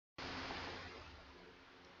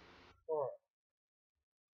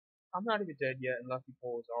I'm not even dead yet, and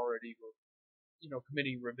leftypol is already,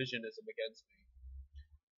 committing revisionism against me.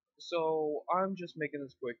 So I'm just making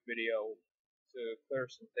this quick video to clear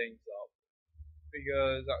some things up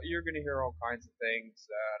because you're gonna hear all kinds of things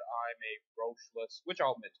that I'm a socialist, which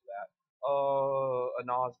I'll admit to that. A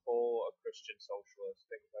nazbol, a Christian socialist,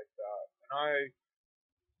 things like that. And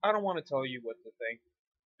I don't want to tell you what to think.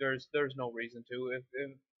 There's no reason to. If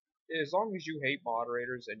as long as you hate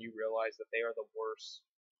moderators and you realize that they are the worst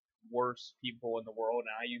people in the world,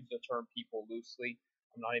 and I use the term people loosely.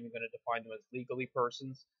 I'm not even going to define them as legally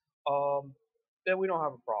persons. Um, then we don't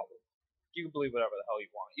have a problem. You can believe whatever the hell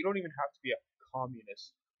you want. You don't even have to be a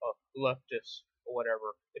communist, a leftist, or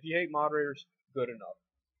whatever. If you hate moderators, good enough.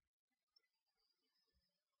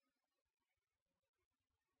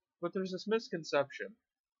 But there's this misconception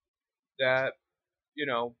that,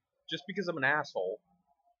 just because I'm an asshole,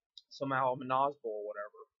 somehow I'm a Nazbol or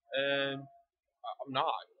whatever. And I'm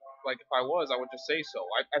not. Like, if I was, I would just say so.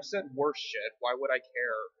 I've said worse shit. Why would I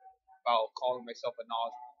care about calling myself a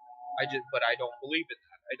Nazbol? But I don't believe in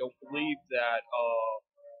that. I don't believe that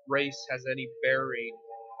race has any bearing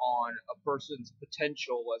on a person's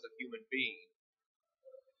potential as a human being.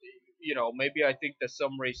 Maybe I think that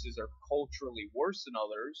some races are culturally worse than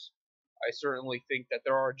others. I certainly think that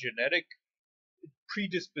there are genetic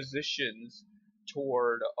predispositions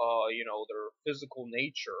toward their physical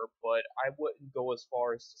nature, but I wouldn't go as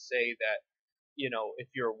far as to say that if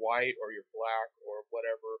you're white or you're black or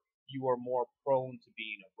whatever, you are more prone to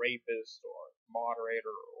being a rapist or a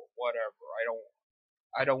moderator or whatever.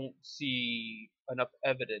 I don't see enough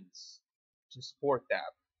evidence to support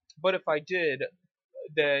that. But if I did,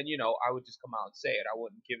 then I would just come out and say it. I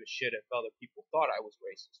wouldn't give a shit if other people thought I was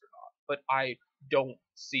racist or not. But I don't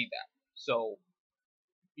see that. So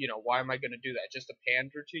why am I going to do that? Just to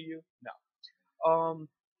pander to you? No.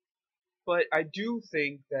 But I do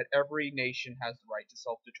think that every nation has the right to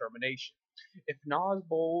self-determination. If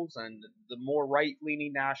Nazbols and the more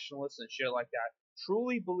right-leaning nationalists and shit like that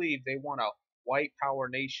truly believe they want a white power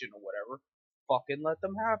nation or whatever, fucking let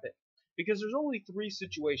them have it. Because there's only three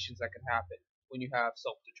situations that can happen when you have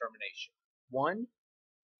self-determination. One,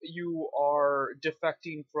 you are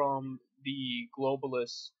defecting from the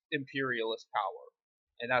globalist imperialist power,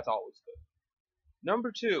 and that's always good.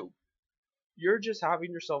 Number two, you're just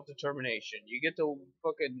having your self-determination. You get to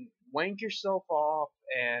fucking wank yourself off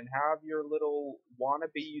and have your little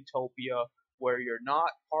wannabe utopia where you're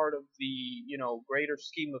not part of the, greater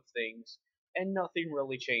scheme of things and nothing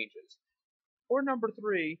really changes. Or number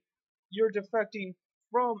three, you're defecting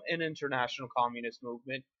from an international communist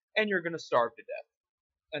movement and you're going to starve to death.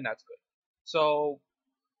 And that's good. So,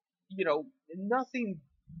 nothing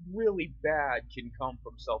really bad can come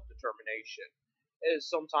from self-determination, as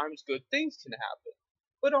sometimes good things can happen.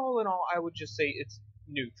 But all in all, I would just say it's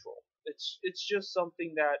neutral. It's just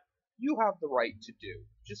something that you have the right to do,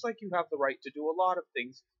 just like you have the right to do a lot of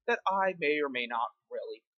things that I may or may not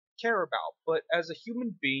really care about. But as a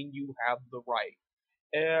human being, you have the right.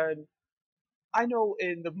 And I know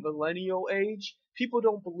in the millennial age, people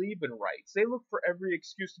don't believe in rights. They look for every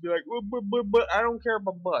excuse to be like, but I don't care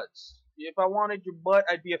about butts. If I wanted your butt,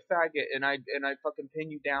 I'd be a faggot and I'd fucking pin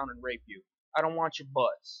you down and rape you. I don't want your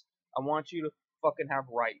butts. I want you to fucking have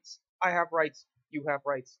rights. I have rights. You have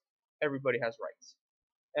rights. Everybody has rights.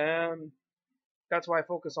 And that's why I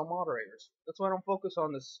focus on moderators. That's why I don't focus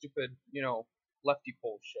on this stupid,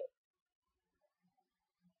 leftypol shit.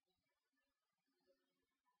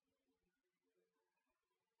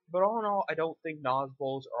 But all in all, I don't think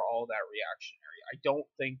Nazbols are all that reactionary. I don't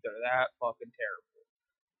think they're that fucking terrible.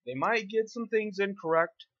 They might get some things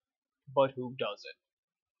incorrect, but who doesn't?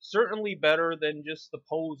 Certainly better than just the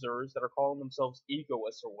posers that are calling themselves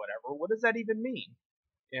egoists or whatever. What does that even mean?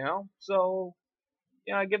 So,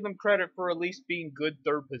 I give them credit for at least being good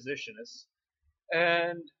third positionists.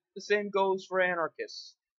 And the same goes for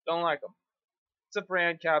anarchists. Don't like them. Except for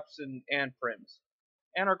ANCAPs and prims.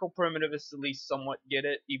 Anarcho-primitivists at least somewhat get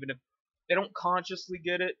it, even if they don't consciously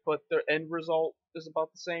get it, but their end result is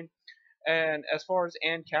about the same. And as far as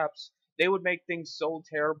ANCAPs, they would make things so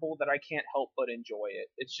terrible that I can't help but enjoy it.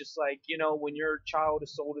 It's just like, when your child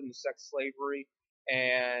is sold into sex slavery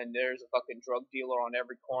and there's a fucking drug dealer on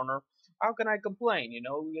every corner, how can I complain,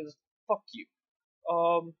 because fuck you.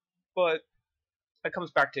 But that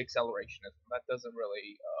comes back to accelerationism. That doesn't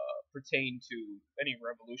really pertain to any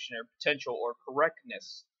revolutionary potential or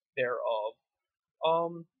correctness thereof.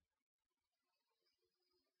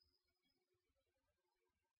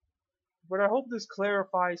 But I hope this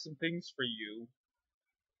clarifies some things for you.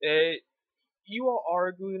 You are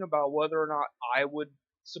arguing about whether or not I would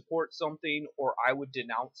support something or I would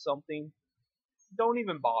denounce something. don't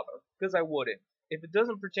even bother, because I wouldn't. If it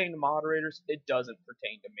doesn't pertain to moderators, it doesn't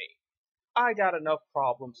pertain to me. I got enough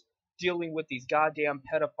problems dealing with these goddamn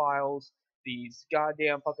pedophiles, these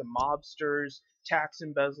goddamn fucking mobsters, tax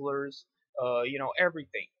embezzlers,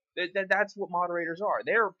 everything. That's what moderators are.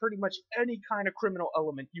 They're pretty much any kind of criminal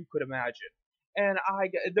element you could imagine. And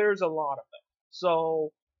there's a lot of them.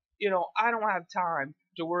 So, I don't have time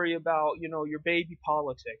to worry about, your baby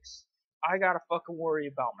politics. I gotta fucking worry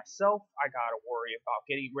about myself. I gotta worry about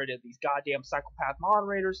getting rid of these goddamn psychopath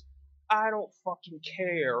moderators. I don't fucking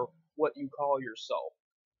care what you call yourself.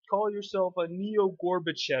 Call yourself a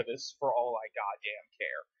neo-Gorbachevist for all I goddamn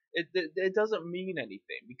care. It doesn't mean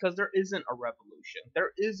anything because there isn't a revolution.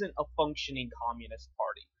 There isn't a functioning communist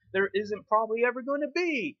party. There isn't probably ever going to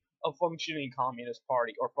be a functioning communist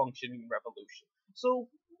party or functioning revolution. So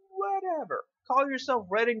whatever. Call yourself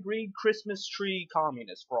red and green Christmas tree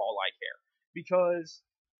communist for all I care. Because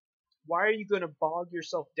why are you going to bog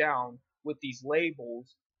yourself down with these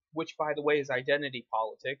labels, which by the way is identity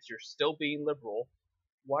politics? You're still being liberal.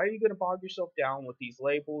 Why are you going to bog yourself down with these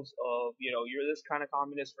labels of, you're this kind of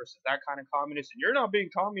communist versus that kind of communist, and you're not being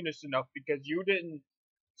communist enough because you didn't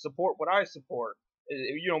support what I support?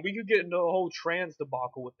 We could get into a whole trans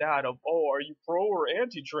debacle with that of, oh, are you pro or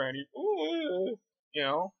anti-tranny?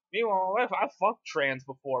 Meanwhile, I fucked trans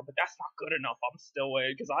before, but that's not good enough. I'm still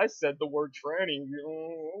in because I said the word tranny.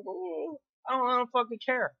 I don't fucking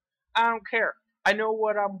care. I don't care. I know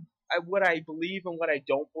what I believe and what I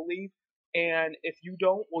don't believe. And if you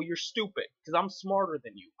don't, well, you're stupid because I'm smarter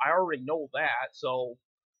than you. I already know that. So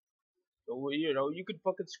you could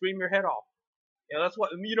fucking scream your head off. That's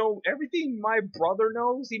what everything my brother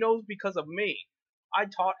knows. He knows because of me. I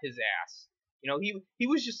taught his ass. He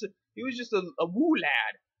was just a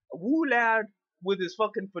woo lad with his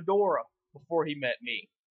fucking fedora before he met me.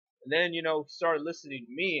 And then he started listening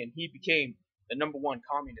to me, and he became the #1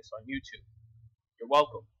 communist on YouTube. You're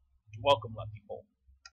welcome. You're welcome, lucky people.